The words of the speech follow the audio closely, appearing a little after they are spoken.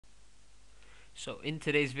So in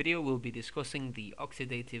today's video we'll be discussing the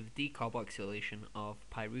oxidative decarboxylation of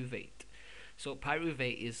pyruvate. So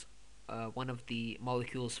pyruvate is one of the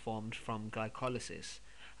molecules formed from glycolysis,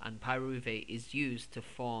 and pyruvate is used to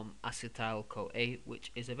form acetyl-coA,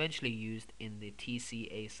 which is eventually used in the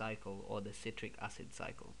TCA cycle, or the citric acid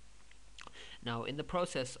cycle. Now in the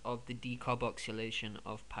process of the decarboxylation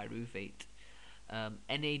of pyruvate,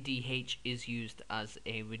 NADH is used as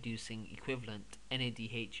a reducing equivalent.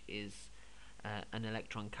 NADH is an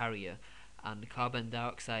electron carrier, and carbon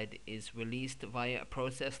dioxide is released via a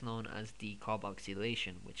process known as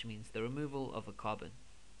decarboxylation, which means the removal of a carbon.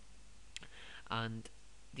 And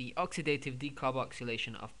the oxidative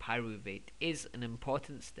decarboxylation of pyruvate is an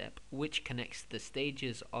important step which connects the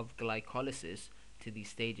stages of glycolysis to the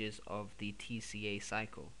stages of the TCA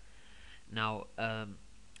cycle. Now,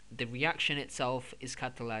 the reaction itself is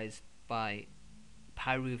catalyzed by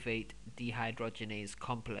pyruvate dehydrogenase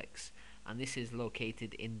complex, and this is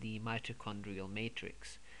located in the mitochondrial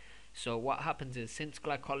matrix. So what happens is, since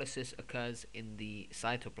glycolysis occurs in the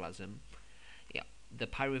cytoplasm, the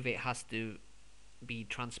pyruvate has to be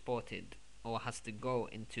transported, or has to go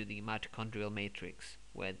into the mitochondrial matrix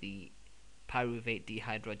where the pyruvate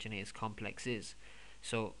dehydrogenase complex is.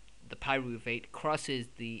 So the pyruvate crosses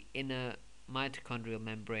the inner mitochondrial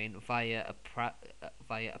membrane via a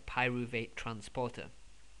pyruvate transporter,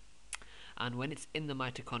 and when it's in the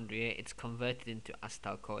mitochondria, it's converted into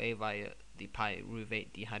acetyl-coA via the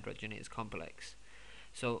pyruvate dehydrogenase complex.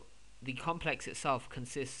 So the complex itself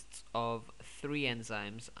consists of 3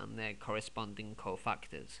 enzymes and their corresponding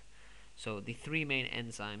cofactors. So the 3 main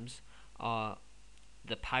enzymes are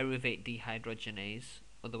the pyruvate dehydrogenase,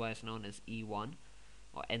 otherwise known as E1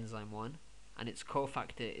 or enzyme 1, and its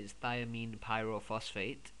cofactor is thiamine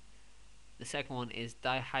pyrophosphate. The second one is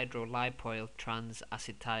dihydrolipoyl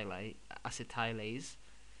transacetylase,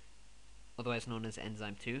 otherwise known as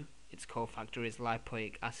enzyme 2. Its cofactor is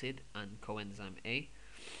lipoic acid and coenzyme A.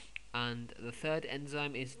 And the third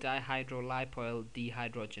enzyme is dihydrolipoyl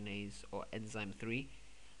dehydrogenase, or enzyme 3,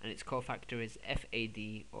 and its cofactor is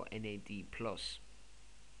FAD or NAD+.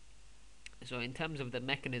 So in terms of the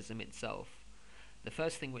mechanism itself, the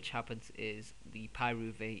first thing which happens is the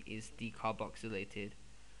pyruvate is decarboxylated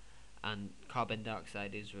and carbon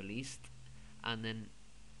dioxide is released, and then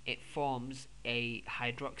it forms a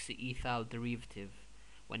hydroxyethyl derivative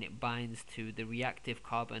when it binds to the reactive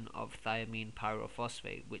carbon of thiamine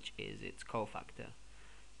pyrophosphate, which is its cofactor.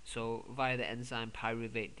 So via the enzyme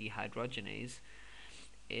pyruvate dehydrogenase,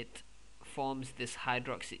 it forms this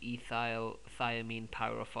hydroxyethyl thiamine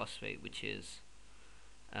pyrophosphate, which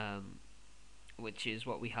is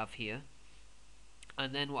what we have here.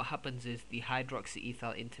 And then what happens is the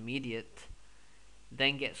hydroxyethyl intermediate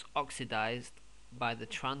then gets oxidized by the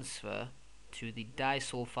transfer to the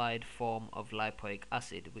disulfide form of lipoic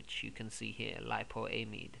acid, which you can see here,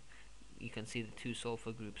 lipoamide. You can see the 2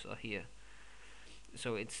 sulfur groups are here.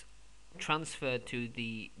 So it's transferred to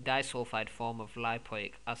the disulfide form of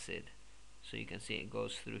lipoic acid. So you can see it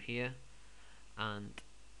goes through here, and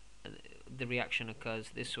the reaction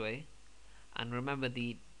occurs this way. And remember,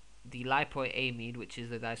 the lipoamide, which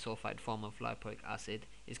is the disulfide form of lipoic acid,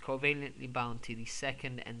 is covalently bound to the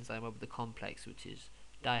second enzyme of the complex, which is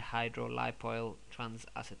dihydrolipoyl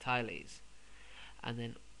transacetylase. And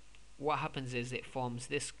then what happens is it forms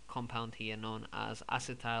this compound here known as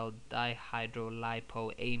acetyl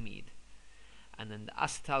dihydrolipoamide. And then the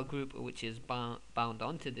acetyl group, which is bound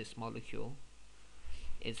onto this molecule,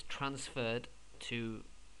 is transferred to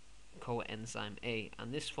coenzyme A,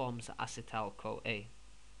 and this forms acetyl-coA.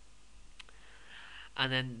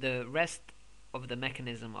 And then the rest of the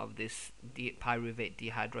mechanism of this pyruvate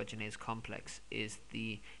dehydrogenase complex is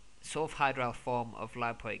the sulfhydryl form of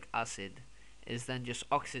lipoic acid is then just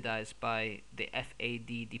oxidized by the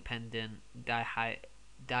FAD dependent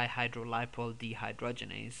dihydrolipoyl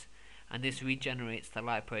dehydrogenase, and this regenerates the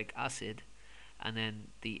lipoic acid, and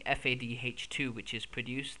then the FADH2, which is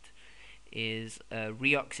produced, is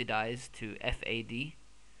reoxidized to FAD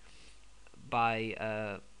by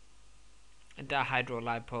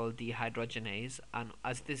dihydrolipoyl dehydrogenase, and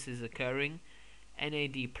as this is occurring,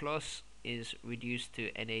 NAD+ is reduced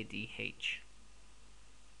to NADH.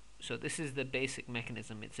 So this is the basic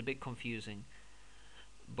mechanism. It's a bit confusing,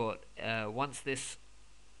 but once this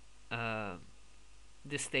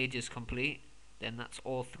stage is complete, then that's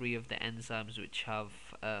all 3 of the enzymes which have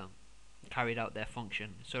carried out their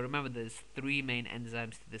function. So remember, there's 3 main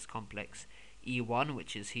enzymes to this complex: E1,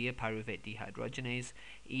 which is here, pyruvate dehydrogenase;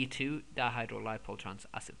 E2, dihydrolipoyl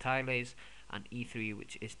transacetylase; and E3,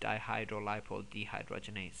 which is dihydrolipoyl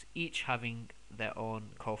dehydrogenase, each having their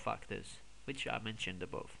own cofactors, which I mentioned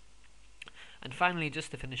above. And finally,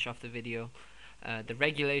 just to finish off the video, the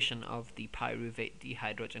regulation of the pyruvate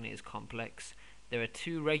dehydrogenase complex. There are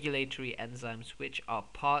two regulatory enzymes which are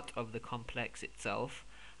part of the complex itself,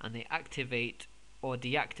 and they activate or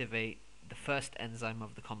deactivate the first enzyme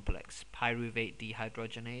of the complex, pyruvate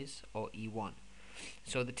dehydrogenase, or E1.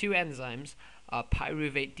 So the two enzymes are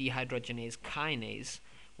pyruvate dehydrogenase kinase,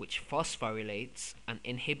 which phosphorylates and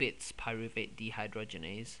inhibits pyruvate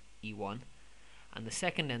dehydrogenase, E1, and the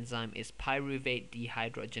second enzyme is pyruvate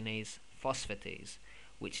dehydrogenase phosphatase,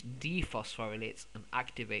 which dephosphorylates and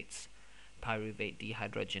activates pyruvate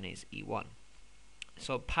dehydrogenase E1.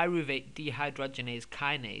 So pyruvate dehydrogenase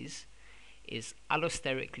kinase is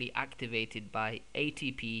allosterically activated by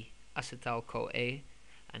ATP, acetyl-coA,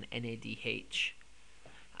 and NADH.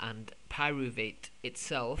 And pyruvate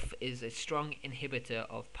itself is a strong inhibitor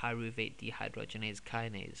of pyruvate dehydrogenase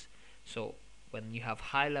kinase. So when you have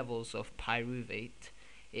high levels of pyruvate,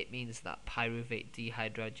 it means that pyruvate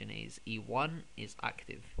dehydrogenase E1 is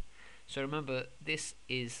active. So remember, this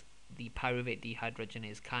is the pyruvate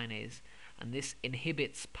dehydrogenase kinase, and this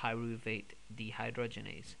inhibits pyruvate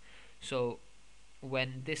dehydrogenase. So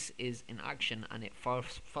when this is in action and it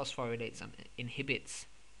phosphorylates and inhibits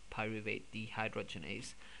pyruvate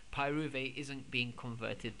dehydrogenase, pyruvate isn't being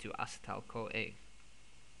converted to acetyl-CoA,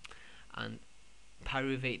 and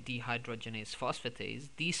pyruvate dehydrogenase phosphatase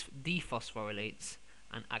dephosphorylates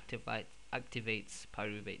and activates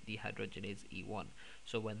pyruvate dehydrogenase E1.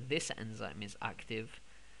 So when this enzyme is active,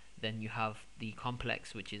 then you have the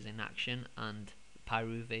complex which is in action, and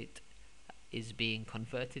pyruvate is being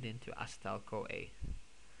converted into acetyl-CoA.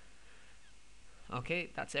 Okay,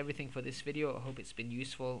 that's everything for this video. I hope it's been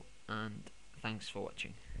useful, and thanks for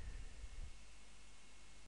watching.